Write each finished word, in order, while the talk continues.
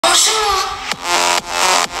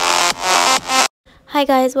Hi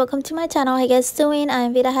guys, welcome to my channel. Hey guys, doing?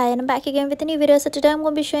 I'm Vida. Hi, and I'm back again with a new video. So today I'm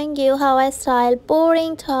going to be showing you how I style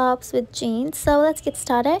boring tops with jeans. So let's get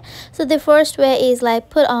started. So the first way is like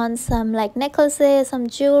put on some like necklaces, some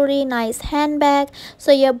jewelry, nice handbag.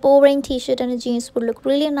 So your boring t-shirt and jeans would look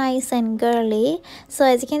really nice and girly. So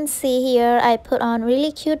as you can see here, I put on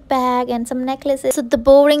really cute bag and some necklaces. So the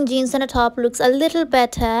boring jeans and a top looks a little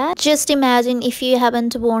better. Just imagine if you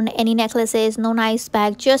haven't worn any necklaces, no nice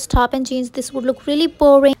bag, just top and jeans, this would look really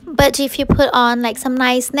boring. But if you put on like some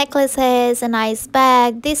nice necklaces, a nice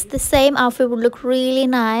bag, the same outfit would look really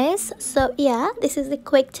nice. So yeah, this is the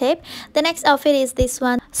quick tip. The next outfit is this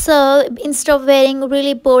one. So instead of wearing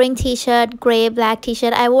really boring t-shirt, gray black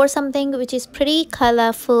t-shirt, I wore something which is pretty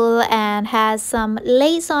colorful and has some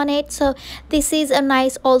lace on it. So this is a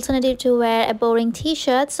nice alternative to wear a boring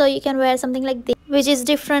t-shirt. So you can wear something like this, which is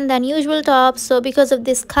different than usual tops. So because of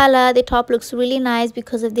this color, the top looks really nice.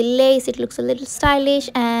 Because of the lace, it looks a little stylish.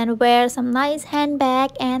 And wear some nice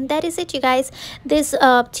handbag, and that is it, you guys. This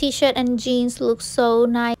t-shirt and jeans look so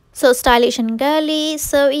nice, so stylish and girly.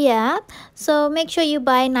 So yeah, so make sure you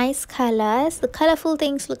buy nice colors. The colorful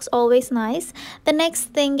things looks always nice. The next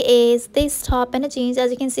thing is this top and a jeans.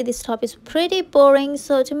 As you can see, this top is pretty boring,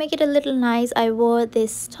 so to make it a little nice, I wore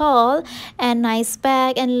this tall and nice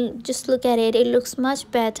bag, and just look at it, it looks much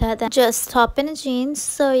better than just top and a jeans.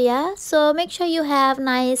 So yeah, so make sure you have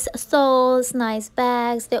nice stoles, nice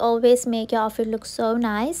bags. They always make your outfit look so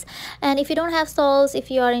nice. And if you don't have stoles, if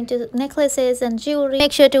you are into necklaces and jewelry,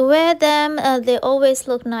 make sure to wear them. They always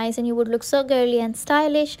look nice and you would look so girly and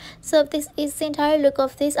stylish. So this is the entire look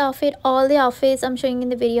of this outfit. All the outfits I'm showing in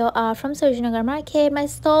the video are from Sarojini Market. My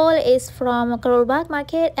stole is from Karol Bagh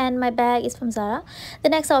Market and my bag is from Zara. The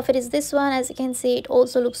next outfit is this one. As you can see, it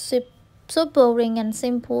also looks so boring and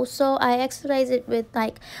simple, so I accessorize it with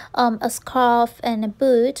like a scarf and a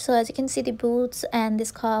boot. So as you can see, the boots and the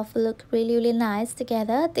scarf look really nice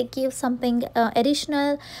together. They give something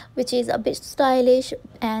additional, which is a bit stylish,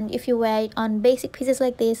 and if you wear it on basic pieces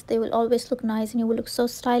like this, they will always look nice and you will look so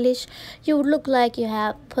stylish. You would look like you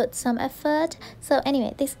have put some effort. So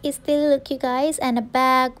anyway, this is the look, you guys, and a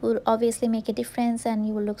bag will obviously make a difference and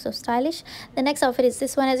you will look so stylish. The next outfit is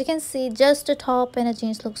this one. As you can see, just a top and a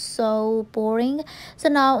jeans looks so boring. So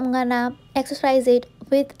now I'm gonna exercise it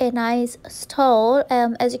with a nice stole.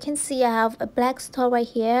 As you can see, I have a black stole right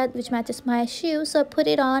here which matches my shoe, so I put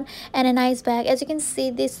it on, and a nice bag. As you can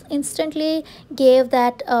see, this instantly gave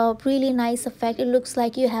that really nice effect. It looks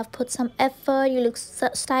like you have put some effort, you look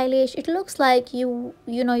stylish, it looks like you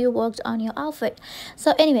know you worked on your outfit.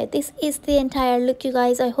 So anyway, this is the entire look, you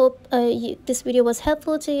guys. I hope this video was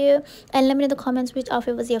helpful to you, and let me know in the comments which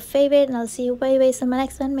outfit was your favorite, and I'll see you very soon in my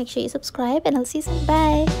next one. Make sure you subscribe, and I'll see you soon.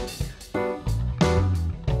 Bye.